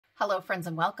Hello friends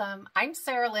and welcome. I'm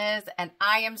Sarah Liz and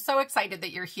I am so excited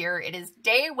that you're here. It is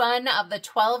day one of the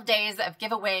 12 days of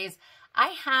giveaways. I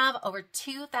have over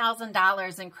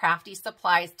 $2,000 in crafty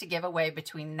supplies to give away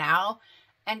between now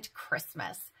and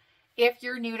Christmas. If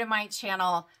you're new to my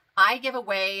channel, I give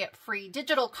away free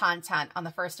digital content on the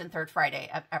first and third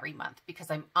Friday of every month because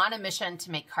I'm on a mission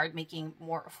to make card making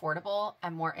more affordable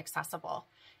and more accessible.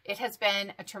 It has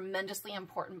been a tremendously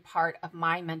important part of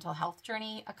my mental health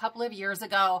journey. A couple of years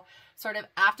ago, sort of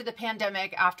after the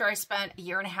pandemic, after I spent a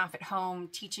year and a half at home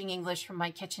teaching English from my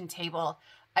kitchen table,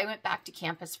 I went back to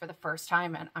campus for the first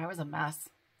time and I was a mess.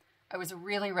 I was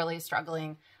really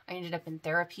struggling. I ended up in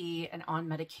therapy and on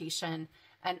medication.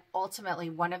 And ultimately,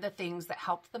 one of the things that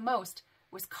helped the most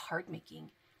was card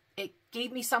making. It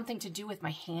gave me something to do with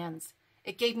my hands.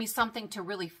 It gave me something to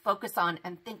really focus on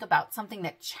and think about, something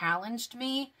that challenged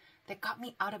me, that got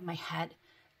me out of my head.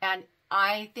 And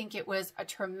I think it was a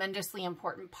tremendously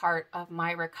important part of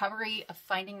my recovery, of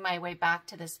finding my way back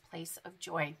to this place of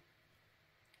joy.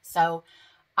 So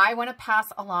I want to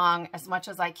pass along as much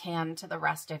as I can to the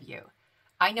rest of you.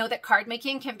 I know that card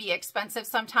making can be expensive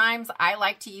sometimes. I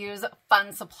like to use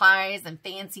fun supplies and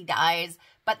fancy dies,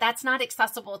 but that's not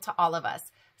accessible to all of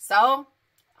us. So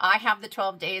I have the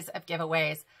 12 days of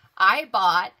giveaways. I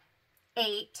bought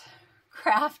 8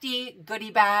 crafty goodie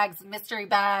bags, mystery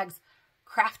bags,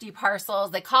 crafty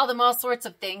parcels. They call them all sorts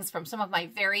of things from some of my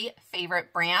very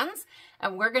favorite brands,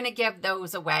 and we're going to give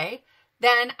those away.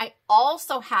 Then I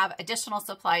also have additional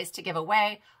supplies to give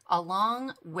away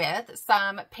along with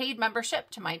some paid membership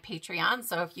to my Patreon.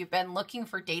 So if you've been looking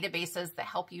for databases that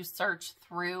help you search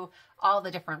through all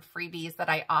the different freebies that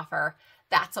I offer,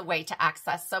 that's a way to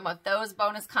access some of those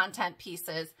bonus content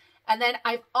pieces. And then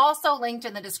I've also linked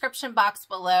in the description box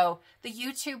below the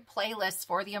YouTube playlists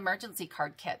for the emergency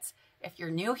card kits. If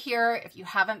you're new here, if you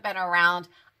haven't been around,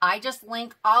 I just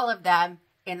link all of them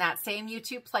in that same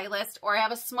YouTube playlist, or I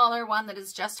have a smaller one that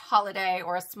is just holiday,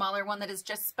 or a smaller one that is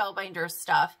just Spellbinder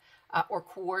stuff, or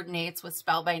coordinates with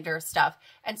Spellbinder stuff.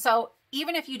 And so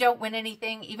even if you don't win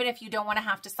anything, even if you don't want to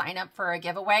have to sign up for a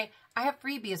giveaway, I have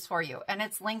freebies for you, and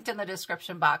it's linked in the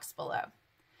description box below.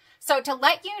 So to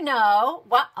let you know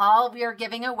what all we are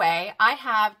giving away, I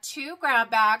have 2 grab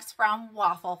bags from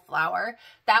Waffle Flower.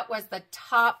 That was the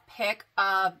top pick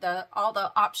of all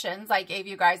the options I gave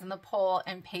you guys in the poll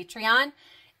and Patreon.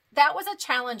 That was a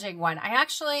challenging one. I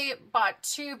actually bought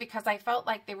 2 because I felt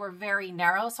like they were very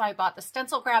narrow. So I bought the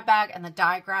stencil grab bag and the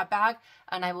die grab bag,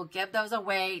 and I will give those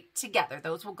away together.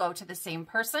 Those will go to the same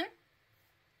person.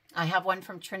 I have one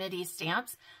from Trinity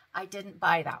Stamps. I didn't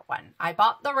buy that one. I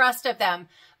bought the rest of them,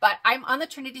 but I'm on the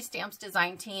Trinity Stamps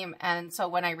design team. And so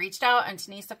when I reached out and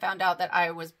Tanisa found out that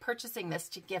I was purchasing this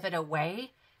to give it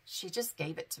away, she just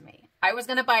gave it to me. I was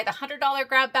going to buy the $100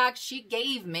 grab bag. She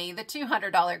gave me the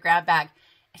 $200 grab bag.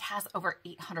 It has over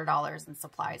 $800 in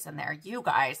supplies in there. You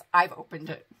guys, I've opened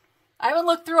it. I haven't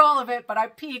looked through all of it, but I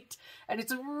peeked and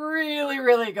it's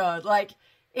really good. Like,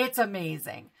 it's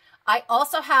amazing. I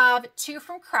also have 2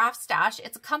 from Craft Stash.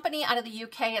 It's a company out of the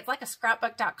UK. It's like a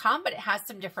scrapbook.com, but it has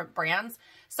some different brands.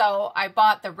 So I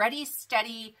bought the Ready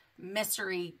Steady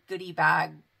Mystery Goodie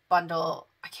Bag Bundle.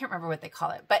 I can't remember what they call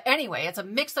it. But anyway, it's a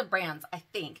mix of brands, I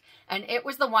think. And it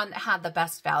was the one that had the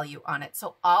best value on it.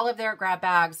 So all of their grab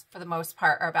bags, for the most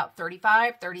part, are about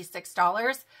 $35,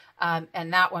 $36.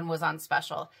 And that one was on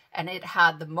special. And it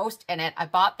had the most in it. I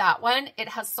bought that one. It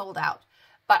has sold out.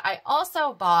 But I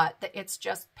also bought the It's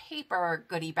Just Paper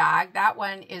goodie bag. That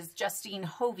one is Justine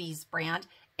Hovey's brand.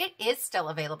 It is still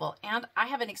available, and I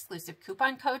have an exclusive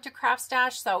coupon code to Craft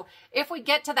Stash. So if we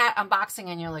get to that unboxing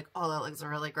and you're like, oh, that looks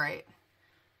really great,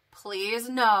 please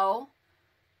know,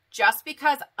 just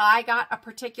because I got a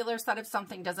particular set of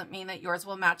something doesn't mean that yours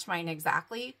will match mine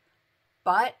exactly,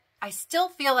 but I still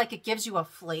feel like it gives you a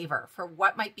flavor for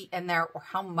what might be in there or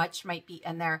how much might be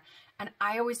in there. And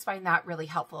I always find that really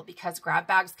helpful because grab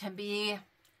bags can be,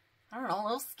 I don't know, a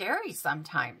little scary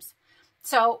sometimes.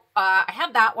 So I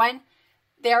have that one.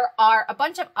 There are a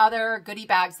bunch of other goodie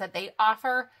bags that they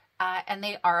offer, and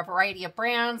they are a variety of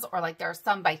brands, or like there are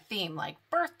some by theme, like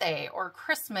birthday or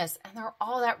Christmas, and they're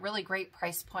all at really great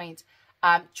price point.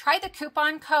 Try the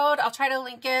coupon code. I'll try to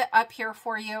link it up here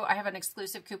for you. I have an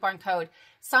exclusive coupon code.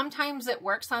 Sometimes it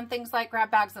works on things like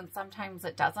grab bags and sometimes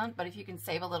it doesn't, but if you can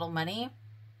save a little money,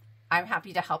 I'm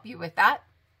happy to help you with that.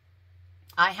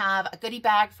 I have a goodie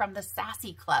bag from the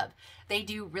Sassy Club. They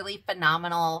do really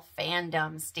phenomenal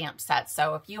fandom stamp sets.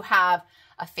 So if you have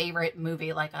a favorite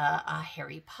movie like a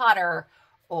Harry Potter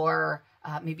or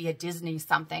maybe a Disney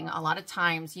something, a lot of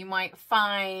times you might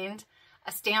find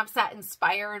a stamp set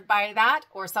inspired by that,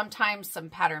 or sometimes some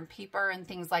pattern paper and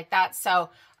things like that. So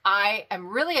I am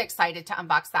really excited to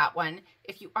unbox that one.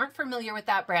 If you aren't familiar with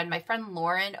that brand, my friend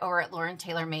Lauren over at Lauren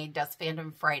Taylor Made does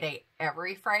Fandom Friday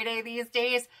every Friday these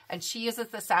days, and she uses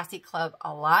the Sassy Club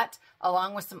a lot,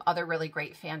 along with some other really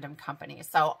great fandom companies.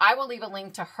 So I will leave a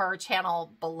link to her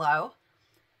channel below.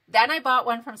 Then I bought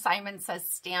one from Simon Says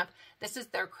Stamp. This is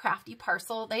their crafty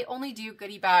parcel. They only do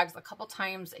goodie bags a couple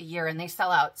times a year, and they sell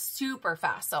out super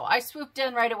fast. So I swooped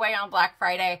in right away on Black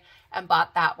Friday and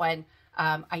bought that one.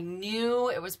 I knew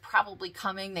it was probably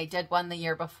coming. They did one the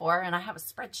year before, and I have a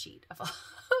spreadsheet of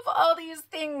all these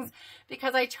things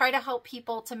because I try to help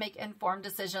people to make informed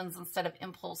decisions instead of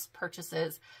impulse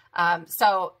purchases.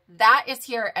 So that is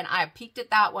here, and I peeked at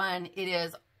that one. It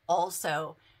is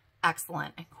also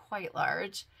excellent and quite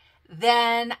large.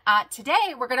 Then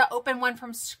today we're going to open one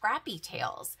from Scrappy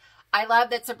Tales. I love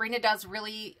that Sabrina does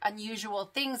really unusual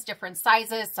things, different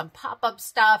sizes, some pop-up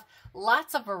stuff,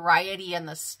 lots of variety in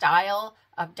the style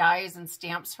of dies and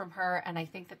stamps from her, and I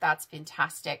think that that's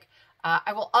fantastic.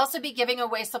 I will also be giving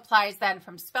away supplies then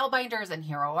from Spellbinders and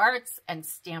Hero Arts and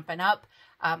Stampin' Up.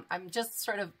 I'm just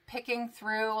sort of picking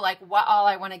through like what all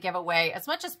I want to give away. As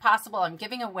much as possible, I'm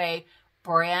giving away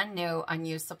brand new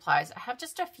unused supplies. I have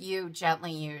just a few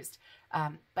gently used,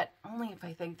 but only if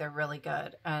I think they're really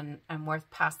good and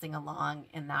worth passing along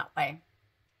in that way.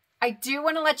 I do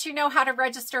want to let you know how to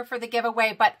register for the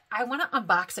giveaway, but I want to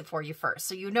unbox it for you first,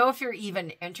 so you know if you're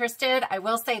even interested. I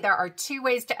will say there are 2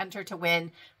 ways to enter to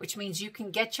win, which means you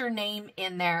can get your name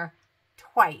in there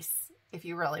twice if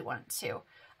you really want to.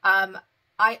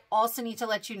 I also need to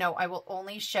let you know I will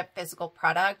only ship physical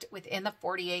product within the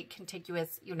 48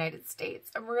 contiguous United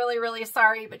States. I'm really, really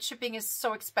sorry, but shipping is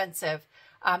so expensive.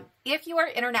 If you are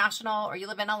international or you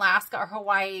live in Alaska or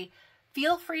Hawaii,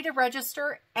 feel free to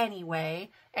register anyway.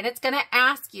 And it's going to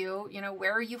ask you,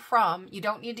 where are you from? You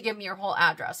don't need to give me your whole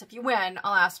address. If you win,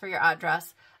 I'll ask for your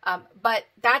address. But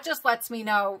that just lets me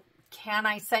know, can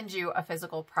I send you a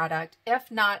physical product?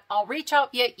 If not, I'll reach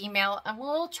out via email and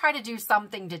we'll try to do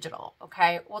something digital,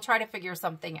 okay? We'll try to figure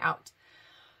something out.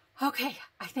 Okay,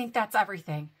 I think that's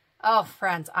everything. Oh,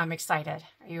 friends, I'm excited.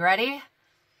 Are you ready?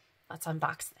 Let's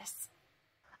unbox this.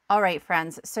 All right,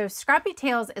 friends. So Scrappy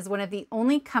Tales is one of the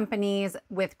only companies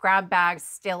with grab bags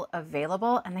still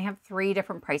available, and they have 3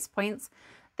 different price points.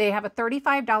 They have a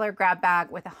 $35 grab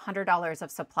bag with $100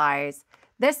 of supplies.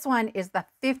 This one is the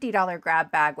 $50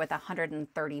 grab bag with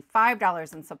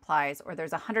 $135 in supplies, or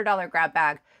there's a $100 grab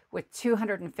bag with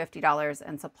 $250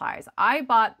 in supplies. I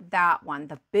bought that one,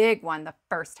 the big one, the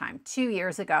first time 2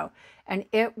 years ago, and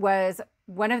it was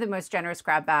one of the most generous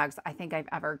grab bags I think I've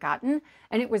ever gotten.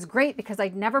 And it was great because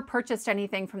I'd never purchased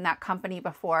anything from that company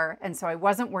before, and so I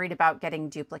wasn't worried about getting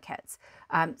duplicates.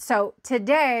 So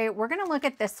today we're going to look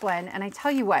at this one, and I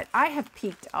tell you what, I have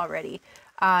peeked already.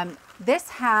 This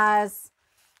has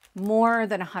more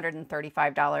than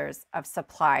 $135 of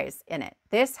supplies in it.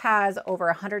 This has over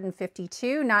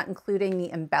 152, not including the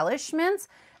embellishments.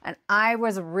 And I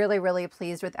was really, really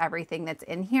pleased with everything that's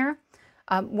in here.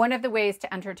 One of the ways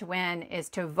to enter to win is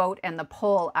to vote in the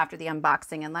poll after the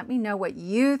unboxing and let me know what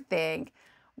you think.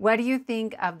 What do you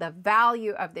think of the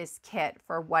value of this kit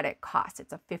for what it costs?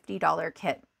 It's a $50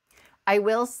 kit. I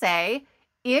will say,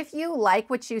 if you like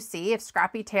what you see, if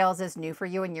Scrappy Tales is new for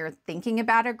you and you're thinking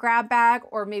about a grab bag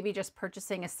or maybe just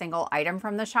purchasing a single item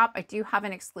from the shop, I do have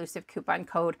an exclusive coupon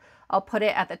code. I'll put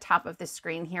it at the top of the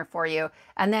screen here for you.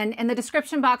 And then in the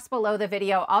description box below the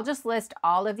video, I'll just list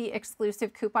all of the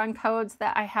exclusive coupon codes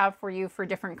that I have for you for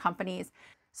different companies.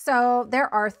 So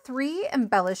there are 3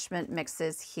 embellishment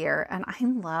mixes here, and I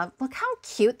love, look how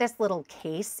cute this little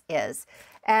case is.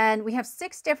 And we have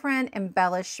 6 different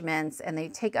embellishments, and they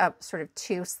take up sort of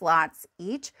 2 slots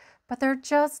each, but they're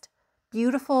just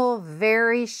beautiful,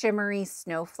 very shimmery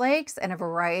snowflakes and a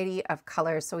variety of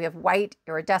colors. So we have white,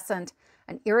 iridescent,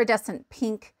 an iridescent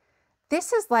pink.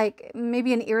 This is like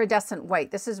maybe an iridescent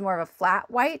white. This is more of a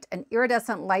flat white, an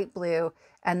iridescent light blue,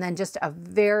 and then just a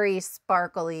very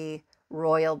sparkly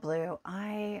royal blue.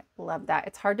 I love that.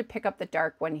 It's hard to pick up the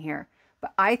dark one here,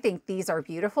 but I think these are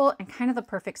beautiful and kind of the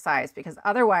perfect size because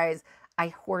otherwise I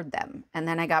hoard them and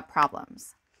then I got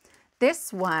problems.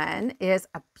 This one is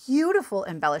a beautiful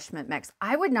embellishment mix.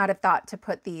 I would not have thought to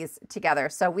put these together.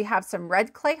 So we have some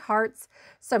red clay hearts,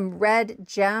 some red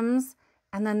gems,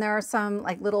 and then there are some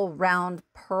like little round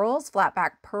pearls, flat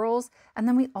back pearls. And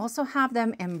then we also have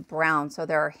them in brown. So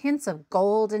there are hints of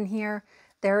gold in here.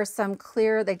 There are some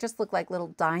clear, they just look like little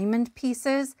diamond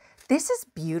pieces. This is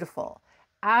beautiful,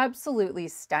 absolutely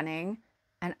stunning,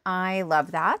 and I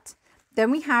love that. Then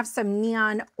we have some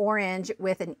neon orange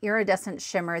with an iridescent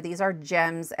shimmer. These are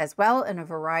gems as well in a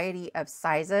variety of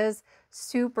sizes.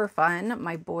 Super fun.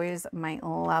 My boys might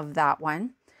love that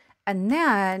one. And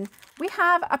then we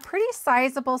have a pretty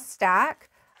sizable stack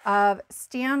of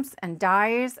stamps and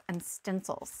dies and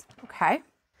stencils. Okay.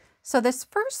 So this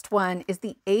first one is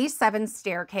the A7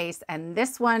 staircase, and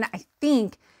this one I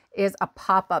think is a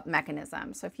pop-up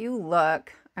mechanism. So if you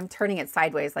look, I'm turning it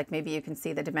sideways, like maybe you can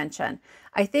see the dimension.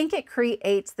 I think it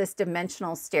creates this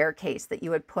dimensional staircase that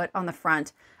you would put on the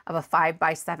front of a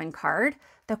 5x7 card,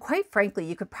 though quite frankly,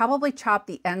 you could probably chop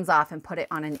the ends off and put it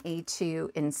on an A2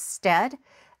 instead.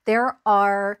 There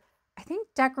are, I think,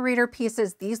 decorator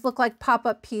pieces. These look like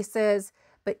pop-up pieces,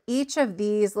 but each of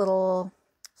these little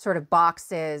sort of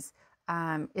boxes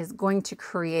is going to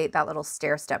create that little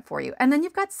stair step for you. And then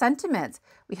you've got sentiments.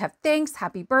 We have thanks,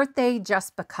 happy birthday,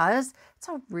 just because. It's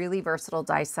a really versatile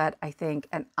die set, I think,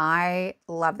 and I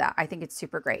love that. I think it's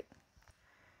super great.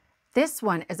 This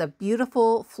one is a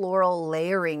beautiful floral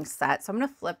layering set. So I'm going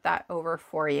to flip that over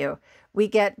for you. We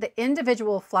get the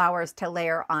individual flowers to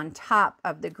layer on top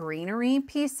of the greenery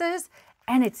pieces,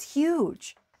 and it's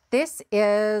huge. This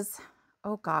is,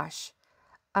 oh gosh,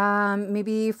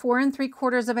 maybe 4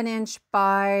 3/4 of an inch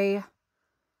by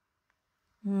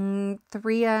 3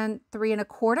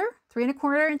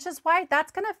 1/4 inches wide.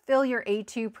 That's going to fill your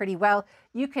A2 pretty well.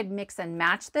 You could mix and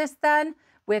match this then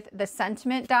with the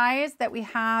sentiment dies that we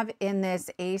have in this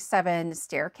A7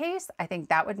 staircase. I think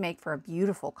that would make for a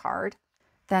beautiful card.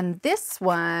 Then this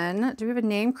one, do we have a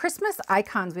name? Christmas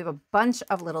icons. We have a bunch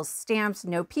of little stamps,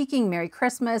 no peeking, Merry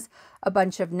Christmas, a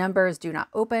bunch of numbers, do not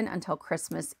open until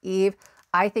Christmas Eve.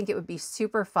 I think it would be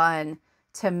super fun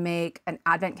to make an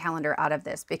advent calendar out of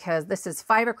this because this is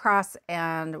 5 across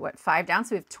and 5 down.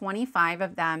 So we have 25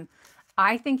 of them.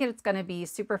 I think it's going to be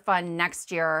super fun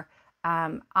next year.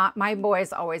 My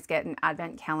boys always get an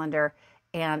advent calendar,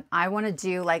 and I want to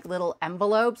do like little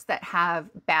envelopes that have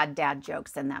bad dad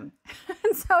jokes in them.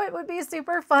 And so it would be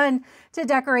super fun to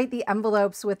decorate the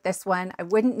envelopes with this one. I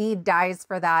wouldn't need dies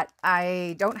for that.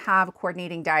 I don't have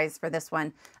coordinating dies for this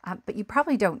one, but you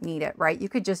probably don't need it, right? You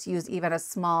could just use even a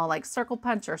small like circle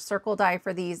punch or circle die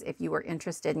for these if you were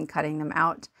interested in cutting them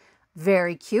out.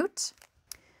 Very cute.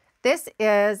 This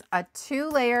is a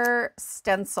 2-layer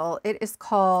stencil. It is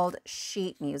called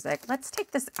Sheet Music. Let's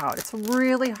take this out. It's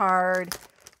really hard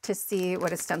to see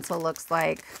what a stencil looks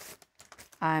like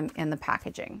in the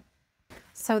packaging.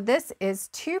 So this is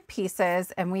 2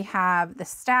 pieces, and we have the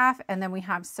staff and then we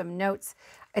have some notes.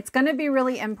 It's going to be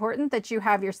really important that you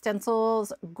have your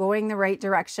stencils going the right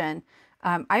direction.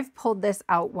 I've pulled this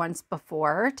out once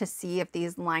before to see if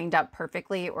these lined up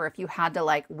perfectly or if you had to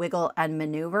like wiggle and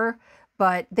maneuver.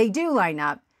 But they do line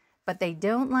up, but they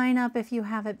don't line up if you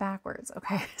have it backwards,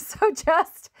 okay? So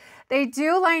they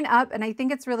do line up, and I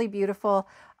think it's really beautiful.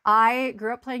 I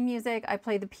grew up playing music. I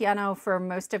played the piano for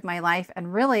most of my life,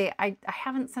 and really, I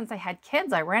haven't since I had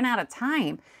kids. I ran out of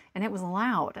time, and it was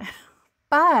loud.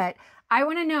 But I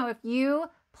wanna know if you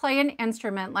play an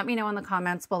instrument, let me know in the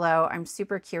comments below. I'm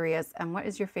super curious, and what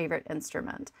is your favorite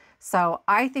instrument? So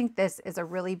I think this is a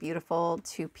really beautiful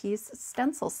 2-piece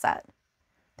stencil set.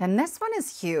 Then this one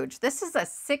is huge. This is a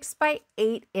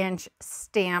 6x8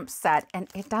 stamp set, and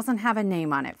it doesn't have a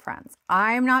name on it, friends.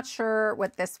 I'm not sure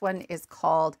what this one is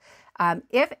called.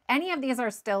 If any of these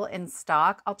are still in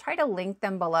stock, I'll try to link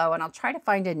them below, and I'll try to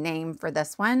find a name for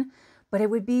this one. But it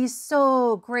would be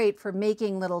so great for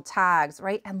making little tags,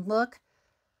 right? And look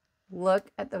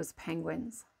at those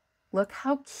penguins. Look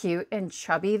how cute and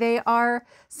chubby they are.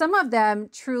 Some of them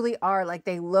truly are like,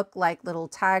 they look like little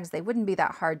tags. They wouldn't be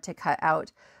that hard to cut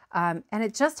out. And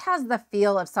it just has the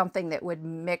feel of something that would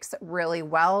mix really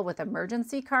well with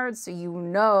emergency cards. So you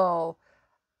know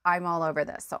I'm all over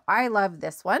this. So I love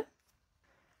this one.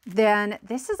 Then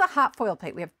this is a hot foil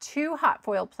plate. We have 2 hot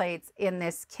foil plates in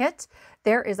this kit.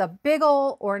 There is a big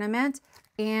old ornament,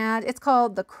 and it's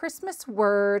called the Christmas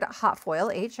Word Hot Foil,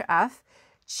 HF.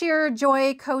 Cheer,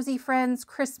 joy, cozy friends,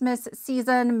 Christmas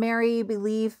season, merry,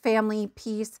 believe, family,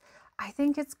 peace. I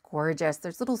think it's gorgeous.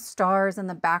 There's little stars in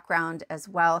the background as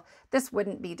well. This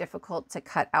wouldn't be difficult to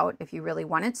cut out if you really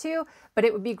wanted to, but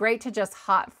it would be great to just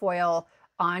hot foil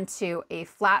onto a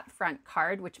flat front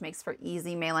card, which makes for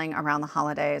easy mailing around the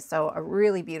holidays. So a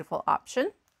really beautiful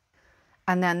option.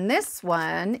 And then this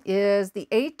one is the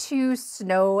A2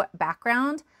 snow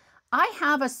background. I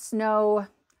have a snow,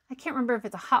 I can't remember if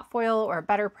it's a hot foil or a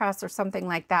butter press or something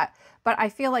like that, but I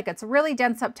feel like it's really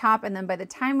dense up top, and then by the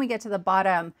time we get to the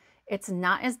bottom, it's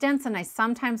not as dense, and I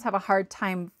sometimes have a hard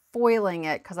time foiling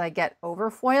it because I get over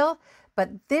foil. but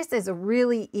this is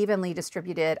really evenly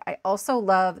distributed. I also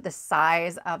love the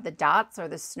size of the dots or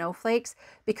the snowflakes,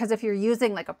 because if you're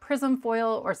using like a prism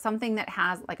foil or something that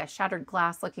has like a shattered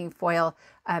glass looking foil,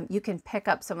 you can pick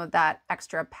up some of that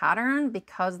extra pattern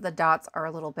because the dots are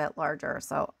a little bit larger.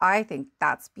 So I think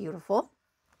that's beautiful.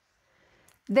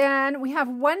 Then we have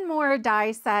one more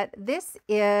die set. This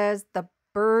is the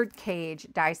bird cage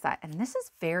die set, and this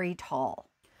is very tall.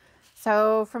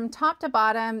 So from top to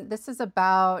bottom, this is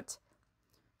about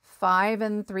 5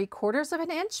 3/4 of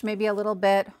an inch, maybe a little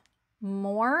bit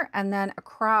more, and then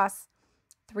across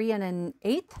 3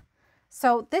 1/8.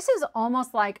 So this is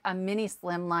almost like a mini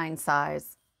slimline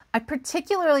size. I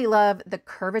particularly love the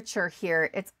curvature here.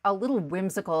 It's a little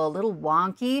whimsical, a little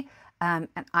wonky, and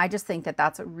I just think that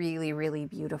that's really, really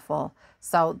beautiful.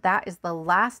 So that is the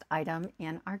last item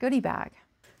in our goodie bag.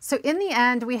 So in the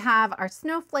end, we have our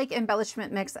snowflake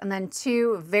embellishment mix and then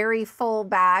 2 very full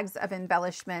bags of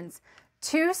embellishments,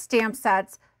 2 stamp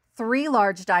sets, 3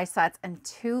 large die sets, and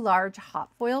 2 large hot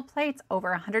foil plates,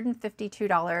 over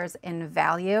 $152 in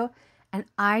value. And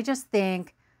I just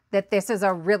think that this is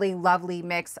a really lovely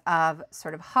mix of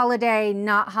sort of holiday,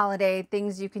 not holiday,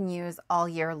 things you can use all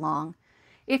year long.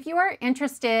 If you are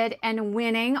interested in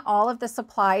winning all of the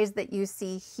supplies that you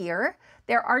see here,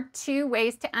 there are 2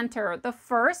 ways to enter. The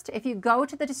first, if you go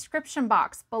to the description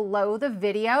box below the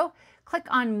video, click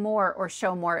on more or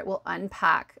show more, it will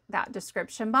unpack that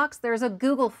description box. There's a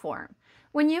Google form.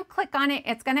 When you click on it,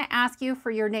 it's going to ask you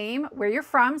for your name, where you're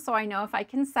from, so I know if I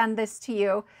can send this to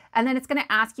you, and then it's going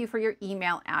to ask you for your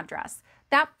email address.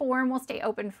 That form will stay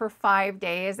open for 5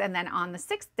 days, and then on the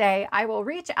 6th day, I will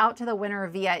reach out to the winner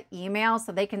via email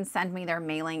so they can send me their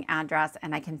mailing address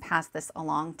and I can pass this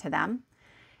along to them.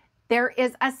 There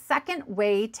is a second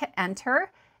way to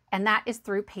enter, and that is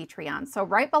through Patreon. So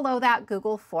right below that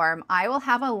Google form, I will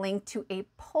have a link to a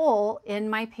poll in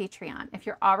my Patreon. If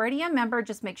you're already a member,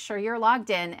 just make sure you're logged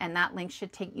in, and that link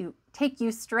should take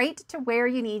you straight to where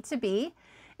you need to be.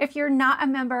 If you're not a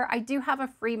member, I do have a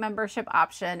free membership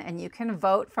option, and you can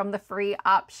vote from the free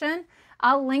option.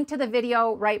 I'll link to the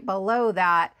video right below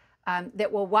that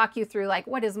that will walk you through, like,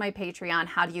 what is my Patreon?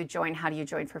 How do you join? How do you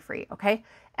join for free? Okay.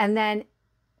 And then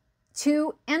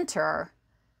to enter,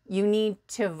 you need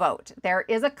to vote. There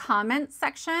is a comment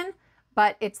section,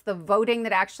 but it's the voting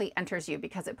that actually enters you,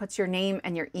 because it puts your name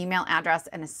and your email address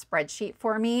in a spreadsheet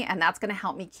for me, and that's going to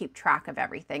help me keep track of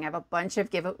everything. I have a bunch of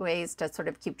giveaways to sort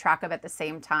of keep track of at the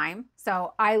same time.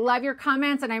 So I love your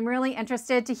comments, and I'm really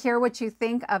interested to hear what you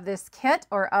think of this kit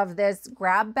or of this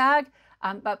grab bag,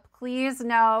 but please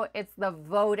know it's the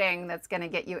voting that's going to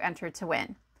get you entered to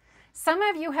win. Some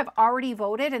of you have already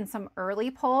voted in some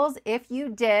early polls. If you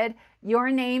did,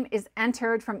 your name is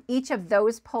entered from each of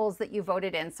those polls that you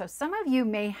voted in. So some of you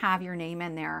may have your name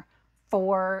in there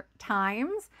 4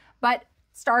 times, but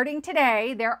starting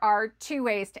today, there are 2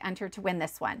 ways to enter to win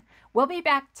this one. We'll be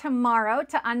back tomorrow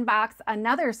to unbox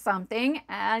another something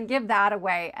and give that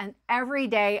away, and every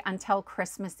day until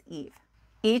Christmas Eve.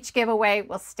 Each giveaway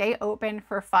will stay open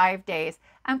for 5 days,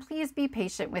 and please be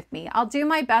patient with me. I'll do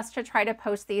my best to try to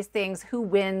post these things, who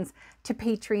wins, to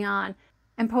Patreon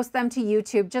and post them to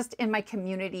YouTube just in my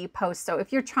community posts. So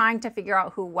if you're trying to figure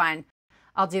out who won,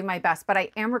 I'll do my best, but I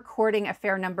am recording a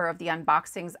fair number of the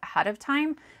unboxings ahead of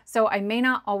time, so I may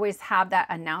not always have that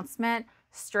announcement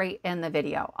straight in the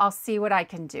video. I'll see what I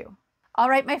can do. All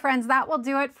right, my friends, that will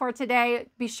do it for today.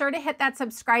 Be sure to hit that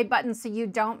subscribe button so you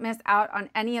don't miss out on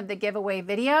any of the giveaway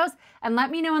videos. And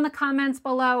let me know in the comments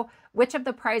below which of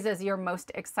the prizes you're most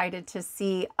excited to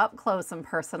see up close and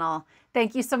personal.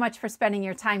 Thank you so much for spending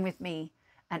your time with me,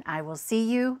 and I will see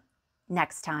you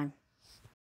next time.